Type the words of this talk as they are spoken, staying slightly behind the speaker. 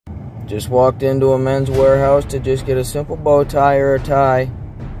Just walked into a Men's Warehouse to just get a simple bow tie or a tie.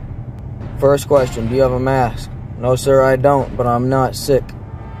 First question, do you have a mask? No, sir, I don't, but I'm not sick.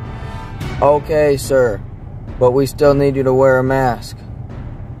 Okay, sir, but we still need you to wear a mask.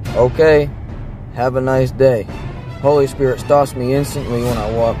 Okay, have a nice day. Holy Spirit stops me instantly when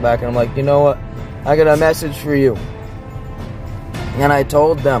I walk back, and I'm like, you know what? I got a message for you. And I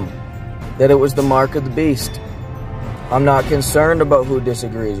told them that it was the mark of the beast. I'm not concerned about who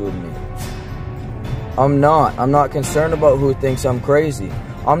disagrees with me. I'm not concerned about who thinks I'm crazy.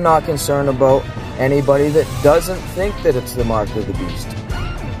 I'm not concerned about anybody that doesn't think that it's the mark of the beast.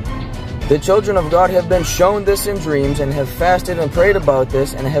 The children of God have been shown this in dreams and have fasted and prayed about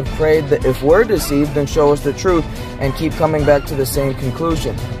this and have prayed that if we're deceived, then show us the truth, and keep coming back to the same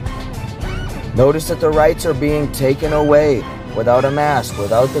conclusion. Notice that the rights are being taken away without a mask,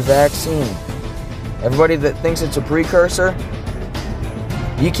 without the vaccine. Everybody that thinks it's a precursor,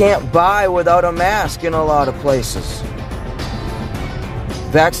 you can't buy without a mask in a lot of places.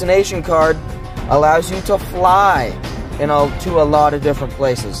 Vaccination card allows you to fly to a lot of different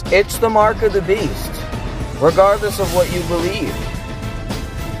places. It's the mark of the beast, regardless of what you believe.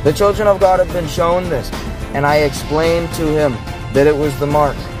 The children of God have been shown this, and I explained to him that it was the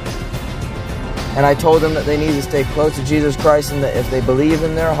mark. And I told them that they need to stay close to Jesus Christ, and that if they believe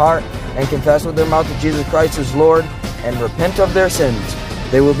in their heart and confess with their mouth that Jesus Christ is Lord and repent of their sins,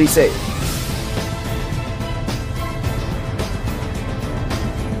 they will be saved.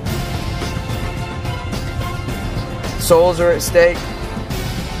 Souls are at stake.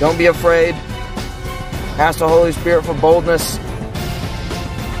 Don't be afraid. Ask the Holy Spirit for boldness.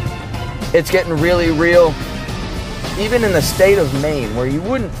 It's getting really real. Even in the state of Maine, where you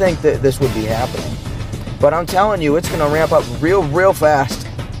wouldn't think that this would be happening. But I'm telling you, it's going to ramp up real fast.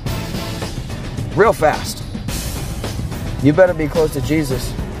 Real fast. You better be close to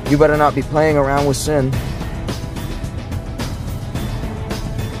Jesus. You better not be playing around with sin.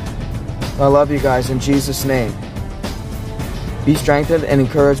 I love you guys in Jesus' name. Be strengthened and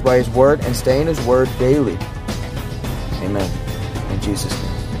encouraged by His Word, and stay in His Word daily. Amen. In Jesus' name.